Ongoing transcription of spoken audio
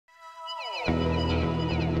We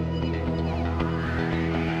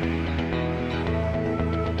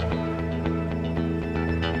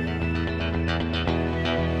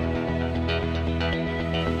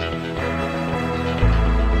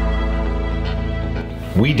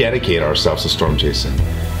dedicate ourselves to storm chasing,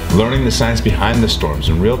 learning the science behind the storms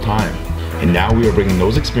in real time, and now we are bringing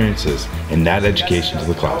those experiences and that education to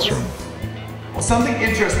the classroom. Something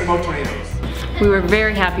interesting about tornadoes. We were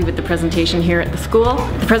very happy with the presentation here at the school.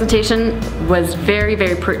 The presentation was very,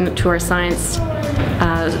 very pertinent to our science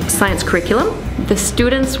curriculum. The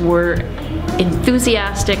students were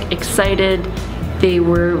enthusiastic, excited. They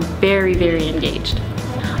were very, very engaged.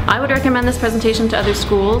 I would recommend this presentation to other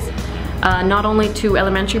schools, not only to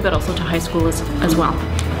elementary but also to high school as well.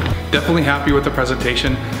 Definitely happy with the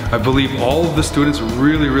presentation. I believe all of the students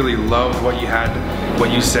really loved what you had,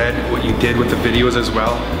 what you said, what you did with the videos as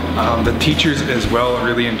well. The teachers as well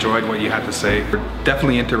really enjoyed what you had to say. We're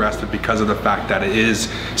definitely interested because of the fact that it is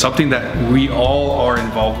something that we all are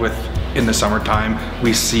involved with in the summertime.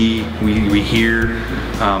 We see, we hear,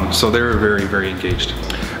 so they're very engaged.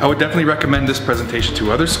 I would definitely recommend this presentation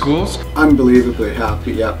to other schools. Unbelievably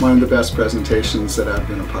happy, yeah. One of the best presentations that I've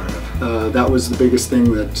been a part of. That was the biggest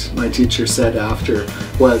thing that my teacher said after,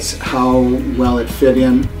 was how well it fit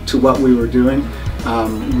in to what we were doing.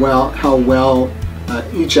 How well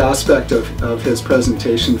each aspect of his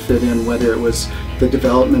presentation fit in, whether it was the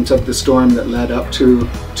development of the storm that led up to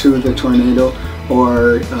the tornado,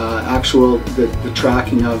 or the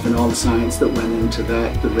tracking of and all the science that went into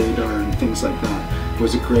that, the radar and things like that. It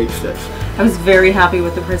was a great fit. I was very happy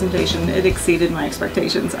with the presentation. It exceeded my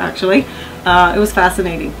expectations, actually. It was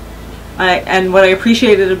fascinating. And what I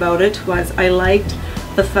appreciated about it was I liked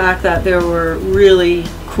the fact that there were really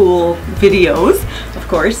cool videos, of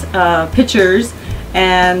course, pictures,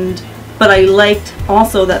 but I liked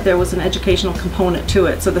also that there was an educational component to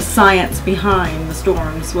it. So the science behind the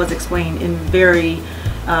storms was explained in very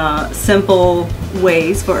simple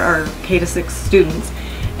ways for our K-6 students,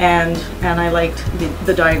 and I liked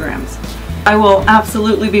the diagrams. I will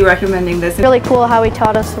absolutely be recommending this. Really cool how he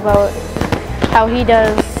taught us about how he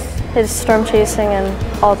does his storm chasing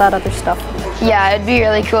and all that other stuff. Yeah, it'd be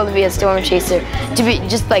really cool to be a storm chaser, to be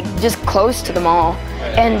just close to them all,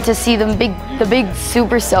 and to see the big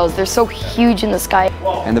supercells. They're so huge in the sky.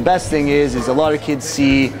 And the best thing is a lot of kids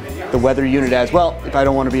see the weather unit as, well, if I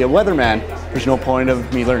don't want to be a weatherman, there's no point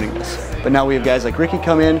of me learning this. But now we have guys like Ricky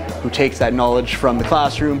come in who takes that knowledge from the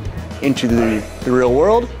classroom into the real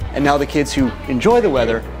world, and now the kids who enjoy the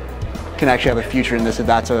weather can actually have a future in this if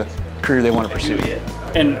that's a career they want to pursue.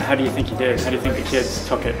 And how do you think he did? How do you think the kids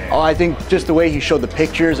took it? Oh, I think just the way he showed the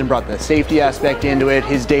pictures and brought the safety aspect into it,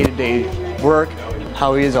 his day-to-day work,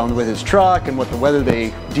 how he is on with his truck and what the weather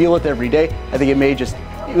they deal with every day. I think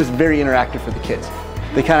it was very interactive for the kids.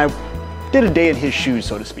 They kind of did a day in his shoes,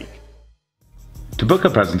 so to speak. To book a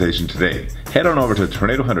presentation today, head on over to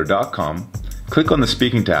tornadohunter.com, click on the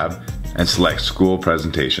speaking tab, and select School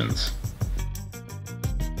Presentations.